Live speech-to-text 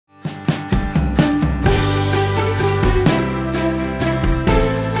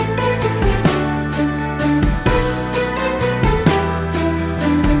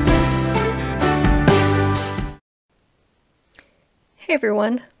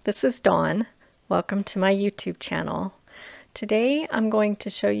everyone, this is Dawn. Welcome to my YouTube channel. Today I'm going to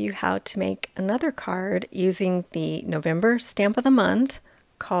show you how to make another card using the November stamp of the month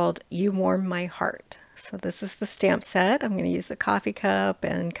called You Warm My Heart. So this is the stamp set. I'm going to use the coffee cup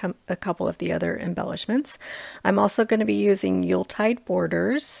and a couple of the other embellishments. I'm also going to be using Yuletide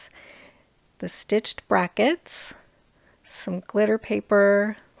borders, the stitched brackets, some glitter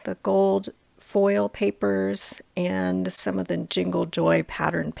paper, the gold foil papers, and some of the Jingle Joy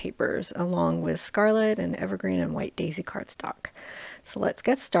pattern papers, along with scarlet and evergreen and white daisy cardstock. So let's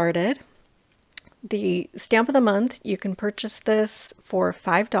get started. The stamp of the month, you can purchase this for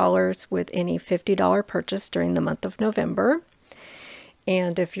 $5 with any $50 purchase during the month of November.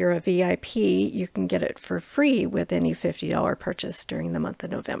 And if you're a VIP, you can get it for free with any $50 purchase during the month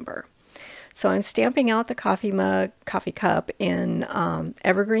of November. So I'm stamping out the coffee cup in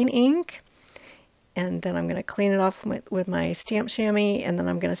evergreen ink. And then I'm going to clean it off with my stamp chamois, and then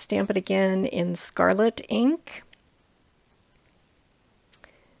I'm going to stamp it again in scarlet ink.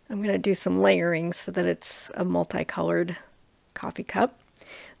 I'm going to do some layering so that it's a multicolored coffee cup.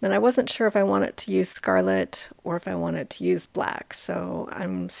 Then I wasn't sure if I wanted to use scarlet or if I wanted to use black, so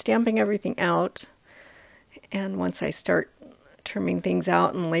I'm stamping everything out, and once I start trimming things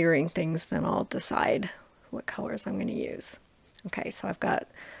out and layering things, then I'll decide what colors I'm going to use. Okay, so I've got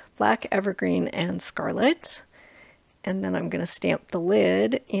black, evergreen, and scarlet, and then I'm going to stamp the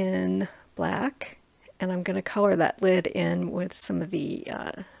lid in black, and I'm going to color that lid in with some of the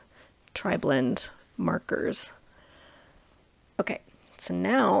tri-blend markers. Okay, so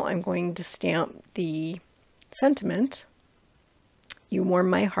now I'm going to stamp the sentiment, You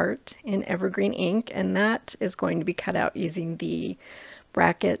Warm My Heart, in evergreen ink, and that is going to be cut out using the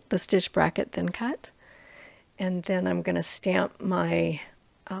bracket, the stitch bracket thin cut. And then I'm going to stamp my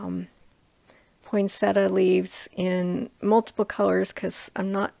poinsettia leaves in multiple colors because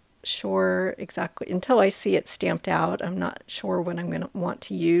I'm not sure exactly, until I see it stamped out, I'm not sure what I'm going to want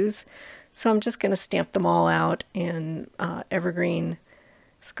to use. So I'm just going to stamp them all out in evergreen,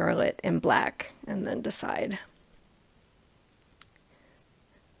 scarlet, and black, and then decide.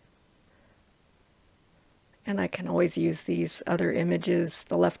 And I can always use these other images,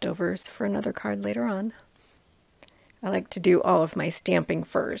 the leftovers, for another card later on. I like to do all of my stamping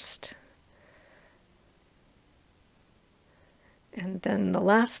first. And then the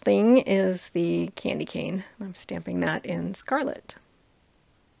last thing is the candy cane. I'm stamping that in scarlet.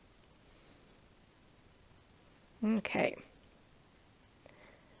 Okay.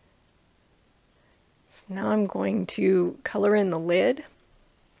 So now I'm going to color in the lid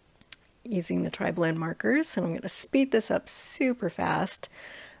using the tri-blend markers, and I'm going to speed this up super fast.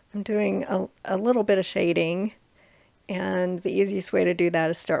 I'm doing a little bit of shading. And the easiest way to do that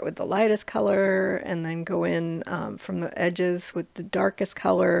is start with the lightest color and then go in from the edges with the darkest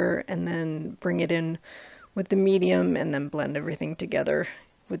color, and then bring it in with the medium, and then blend everything together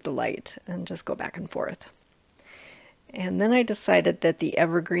with the light and just go back and forth. And then I decided that the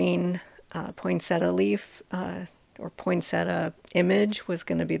evergreen poinsettia leaf or poinsettia image was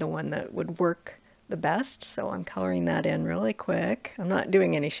going to be the one that would work the best. So I'm coloring that in really quick. I'm not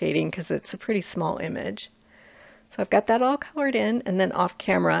doing any shading because it's a pretty small image. So I've got that all colored in, and then off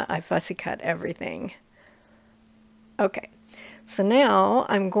camera I fussy cut everything. Okay, so now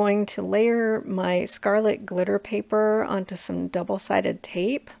I'm going to layer my scarlet glitter paper onto some double-sided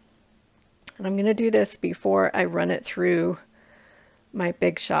tape. And I'm going to do this before I run it through my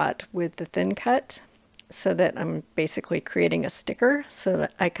Big Shot with the thin cut, so that I'm basically creating a sticker so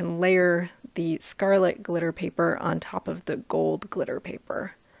that I can layer the scarlet glitter paper on top of the gold glitter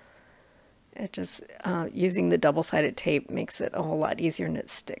paper. It just, using the double-sided tape makes it a whole lot easier, and it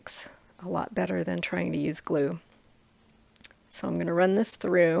sticks a lot better than trying to use glue. So I'm going to run this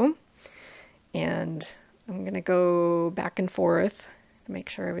through, and I'm going to go back and forth to make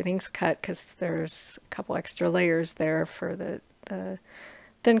sure everything's cut, because there's a couple extra layers there for the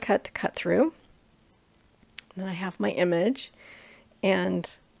thin cut to cut through. And then I have my image, and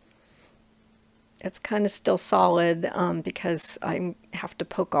it's kind of still solid because I have to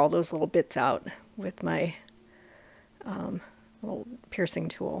poke all those little bits out with my little piercing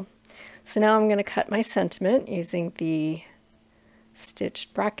tool. So now I'm going to cut my sentiment using the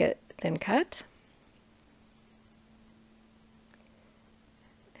stitched bracket thin cut.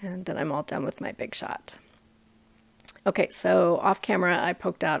 And then I'm all done with my Big Shot. Okay, so off camera I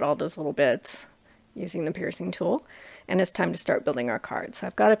poked out all those little bits using the piercing tool, and it's time to start building our card. So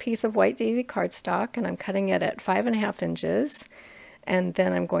I've got a piece of white daisy cardstock, and I'm cutting it at 5.5 inches, and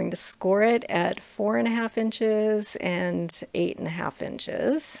then I'm going to score it at 4.5 inches and 8.5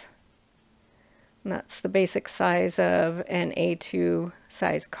 inches. And that's the basic size of an A2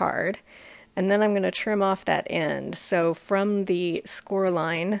 size card. And then I'm going to trim off that end. So from the score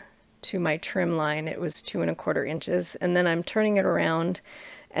line to my trim line, it was 2¼ inches. And then I'm turning it around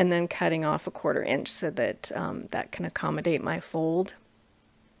and then cutting off 1/4 inch so that that can accommodate my fold.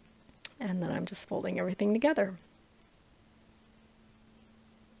 And then I'm just folding everything together.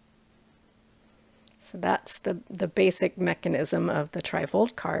 So that's the basic mechanism of the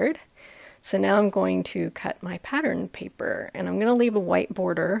trifold card. So now I'm going to cut my pattern paper, and I'm going to leave a white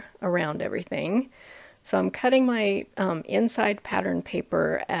border around everything. So I'm cutting my inside pattern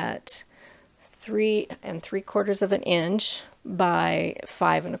paper at 3 3/4 of an inch by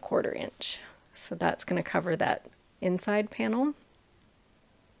 5 1/4 inch. So that's going to cover that inside panel.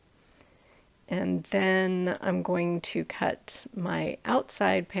 And then I'm going to cut my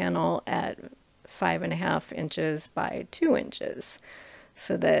outside panel at 5 1/2 inches by 2 inches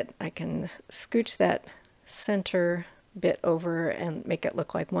so that I can scooch that center bit over and make it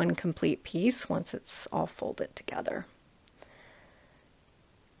look like one complete piece once it's all folded together.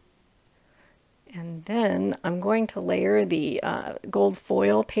 And then I'm going to layer the gold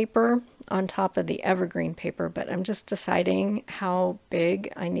foil paper on top of the evergreen paper, but I'm just deciding how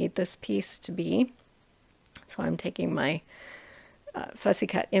big I need this piece to be. So I'm taking my fussy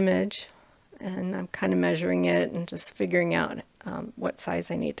cut image and I'm kind of measuring it and just figuring out what size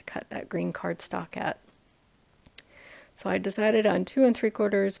I need to cut that green cardstock at. So I decided on 2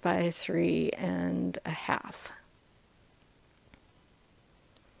 3/4 by 3 1/2.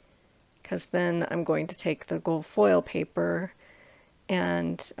 Because then I'm going to take the gold foil paper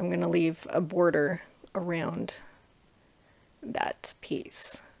and I'm going to leave a border around that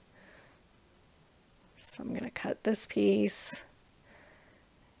piece. So I'm going to cut this piece.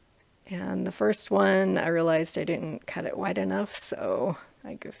 And the first one, I realized I didn't cut it wide enough, so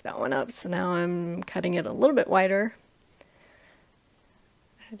I goofed that one up. So now I'm cutting it a little bit wider.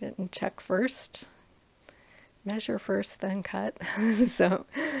 I didn't check first. Measure first, then cut. So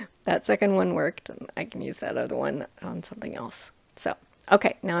that second one worked, and I can use that other one on something else. So,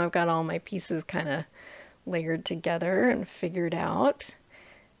 okay, now I've got all my pieces kind of layered together and figured out.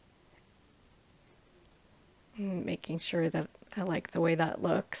 Making sure that I like the way that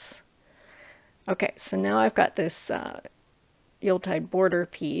looks. Okay, so now I've got this Yuletide border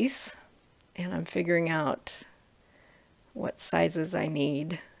piece, and I'm figuring out what sizes I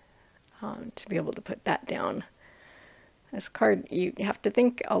need to be able to put that down. This card, you have to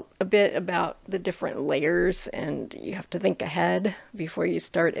think a bit about the different layers, and you have to think ahead before you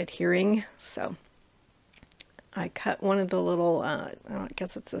start adhering. So I cut one of the little, I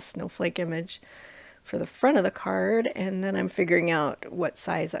guess it's a snowflake image for the front of the card, and then I'm figuring out what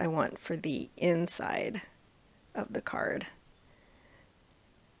size I want for the inside of the card.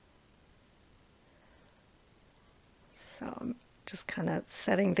 So I'm just kind of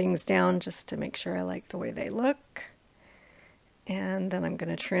setting things down just to make sure I like the way they look. And then I'm going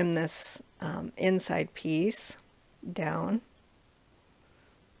to trim this inside piece down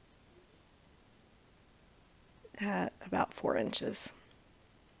at about 4 inches.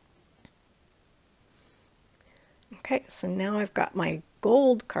 Okay, so now I've got my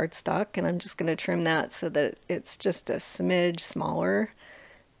gold cardstock, and I'm just going to trim that so that it's just a smidge smaller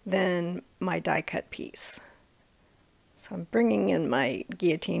than my die cut piece. So I'm bringing in my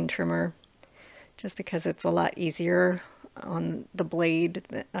guillotine trimmer just because it's a lot easier on the blade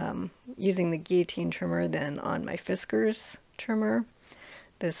using the guillotine trimmer than on my Fiskars trimmer.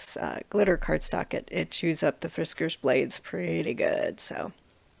 This glitter cardstock, it chews up the Fiskars blades pretty good. So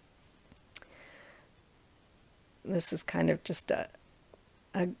this is kind of just a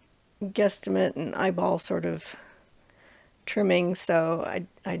guesstimate and eyeball sort of trimming, so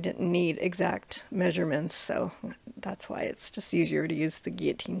I didn't need exact measurements, so that's why it's just easier to use the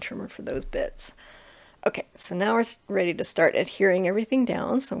guillotine trimmer for those bits. Okay, so now we're ready to start adhering everything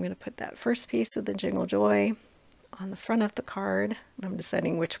down. So I'm going to put that first piece of the Jingle Joy on the front of the card. I'm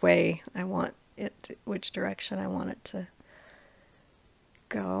deciding which way I want it, which direction I want it to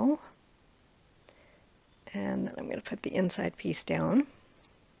go. And then I'm going to put the inside piece down.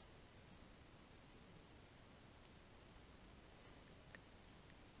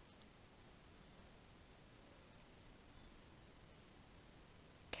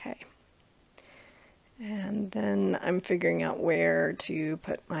 Okay. And then I'm figuring out where to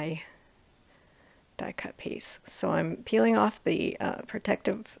put my die cut piece. So I'm peeling off the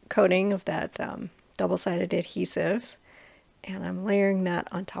protective coating of that double-sided adhesive, and I'm layering that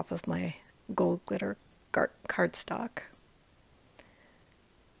on top of my gold glitter cardstock.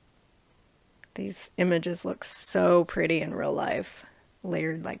 These images look so pretty in real life,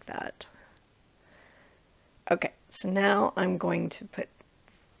 layered like that. Okay, so now I'm going to put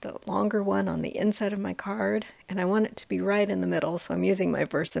the longer one on the inside of my card, and I want it to be right in the middle, so I'm using my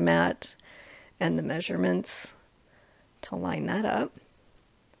Versamat and the measurements to line that up.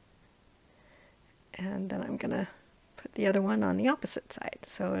 And then I'm going to put the other one on the opposite side.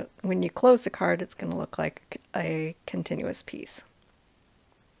 So when you close the card, it's going to look like a continuous piece.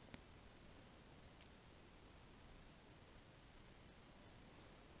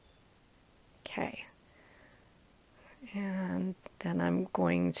 Okay. And then I'm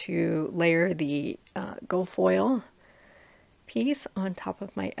going to layer the gold foil piece on top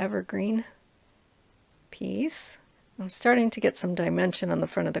of my evergreen piece. I'm starting to get some dimension on the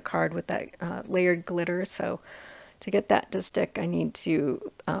front of the card with that layered glitter, so to get that to stick I need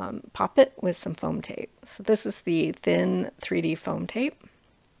to pop it with some foam tape. So this is the thin 3D foam tape,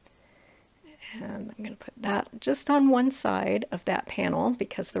 and I'm going to put that just on one side of that panel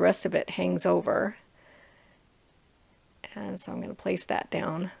because the rest of it hangs over. And so I'm going to place that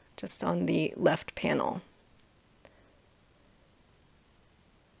down just on the left panel.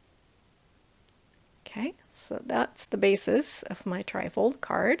 Okay, so that's the basis of my trifold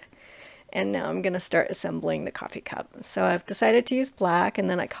card. And now I'm going to start assembling the coffee cup. So I've decided to use black, and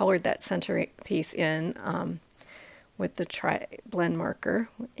then I colored that center piece in with the blend marker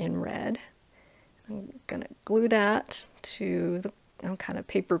in red. I'm going to glue that to the, I'm kind of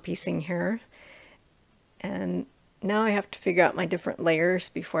paper piecing here. And now I have to figure out my different layers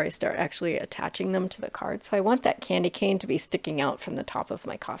before I start actually attaching them to the card. So I want that candy cane to be sticking out from the top of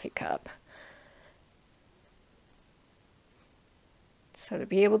my coffee cup. So to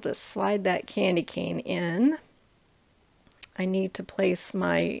be able to slide that candy cane in, I need to place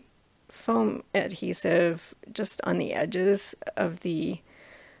my foam adhesive just on the edges of the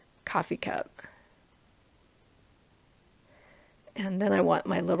coffee cup. And then I want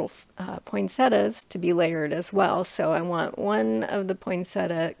my little poinsettias to be layered as well. So I want one of the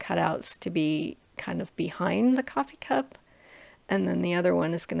poinsettia cutouts to be kind of behind the coffee cup, and then the other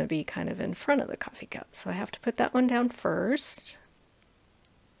one is going to be kind of in front of the coffee cup. So I have to put that one down first.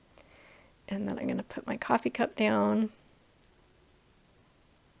 And then I'm going to put my coffee cup down.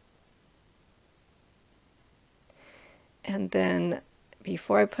 And then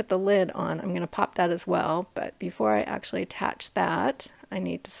before I put the lid on, I'm going to pop that as well. But before I actually attach that, I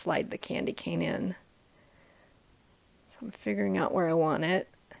need to slide the candy cane in. So I'm figuring out where I want it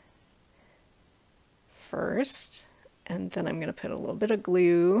first. And then I'm going to put a little bit of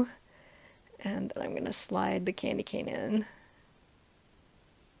glue. And then I'm going to slide the candy cane in.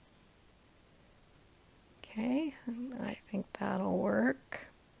 Okay, I think that'll work.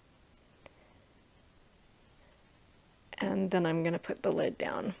 And then I'm going to put the lid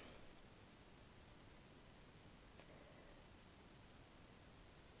down.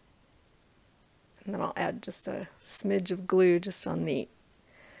 And then I'll add just a smidge of glue just on the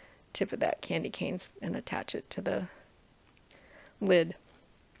tip of that candy cane and attach it to the lid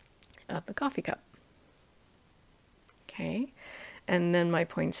of the coffee cup. Okay, and then my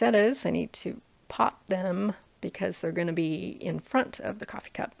poinsettias, I need to pop them because they're going to be in front of the coffee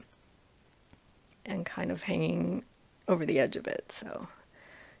cup and kind of hanging over the edge of it. So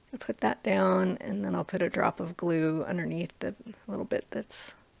I'll put that down, and then I'll put a drop of glue underneath the little bit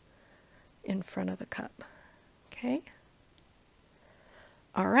that's in front of the cup. Okay.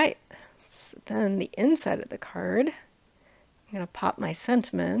 All right. So then the inside of the card, I'm going to pop my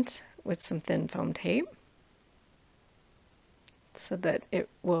sentiment with some thin foam tape so that it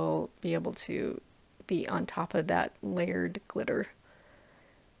will be able to be on top of that layered glitter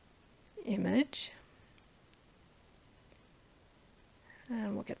image.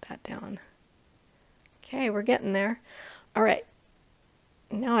 And we'll get that down. Okay, we're getting there. All right,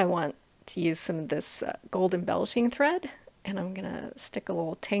 now I want to use some of this gold embellishing thread, and I'm gonna stick a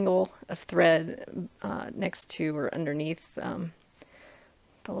little tangle of thread next to or underneath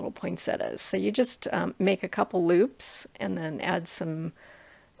the little poinsettias. So you just make a couple loops and then add some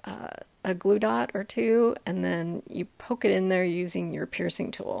a glue dot or two, and then you poke it in there using your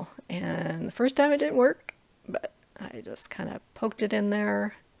piercing tool. And the first time it didn't work, but I just kind of poked it in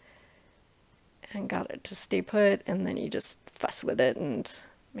there and got it to stay put, and then you just fuss with it and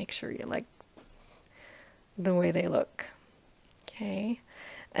make sure you like the way they look. Okay,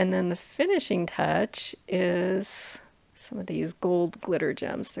 and then the finishing touch is some of these gold glitter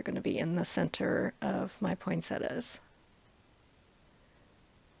gems. They're going to be in the center of my poinsettias.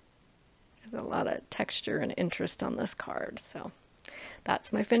 There's a lot of texture and interest on this card, so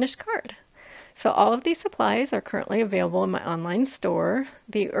that's my finished card. So all of these supplies are currently available in my online store.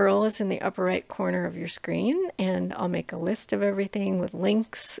 The URL is in the upper right corner of your screen, and I'll make a list of everything with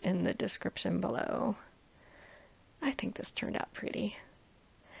links in the description below. I think this turned out pretty.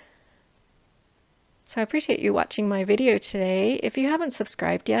 So I appreciate you watching my video today. If you haven't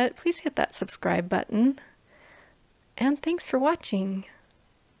subscribed yet, please hit that subscribe button. And thanks for watching.